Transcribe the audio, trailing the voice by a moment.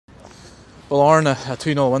Well, Aaron, a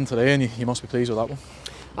 2-0 win today, and you must be pleased with that one.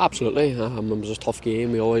 Absolutely. It was a tough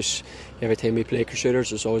game. Every time we play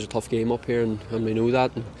Crusaders, it's always a tough game up here, and we know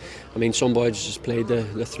that. And, I mean, some boys just played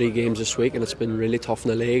the 3 games this week, and it's been really tough in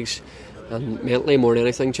the legs, and mentally more than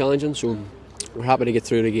anything challenging. So we're happy to get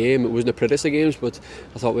through the game. It wasn't the prettiest of games, but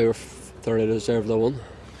I thought we were thoroughly deserved the one.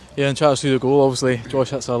 Yeah, and chat us through the goal. Obviously, Josh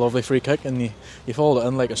hits a lovely free kick, and you followed it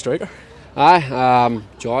in like a striker.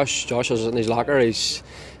 Josh has it in his locker.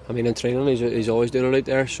 In training he's always doing it out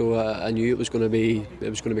there, so I knew it was going to be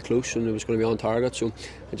close and it was going to be on target, so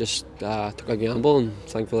I just took a gamble and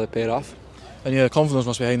thankfully it paid off. And yeah, confidence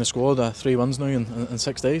must be behind the squad. 3 wins now in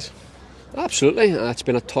 6 days. Absolutely, it's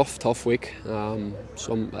been a tough week.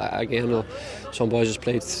 Some boys has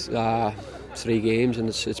played 3 games and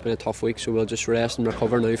it's been a tough week, so we'll just rest and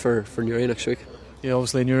recover now for Newry next week. Yeah,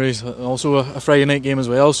 obviously Newry's also a Friday night game as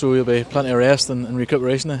well, so there'll be plenty of rest and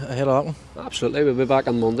recuperation ahead of that one. Absolutely, we'll be back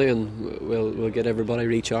on Monday and we'll get everybody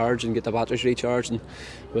recharged and get the batteries recharged, and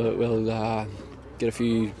we'll get a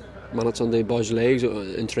few minutes on the boys' legs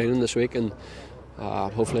in training this week, and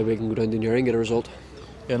hopefully we can go down to Newry and get a result.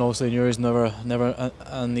 Yeah, and obviously Newry's never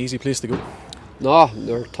an easy place to go. No,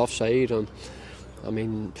 they're a tough side, and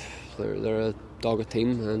they're a dogged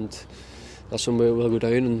team, and that's when we'll go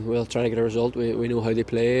down and we'll try to get a result. We know how they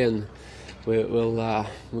play, and we'll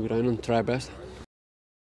go down and try our best.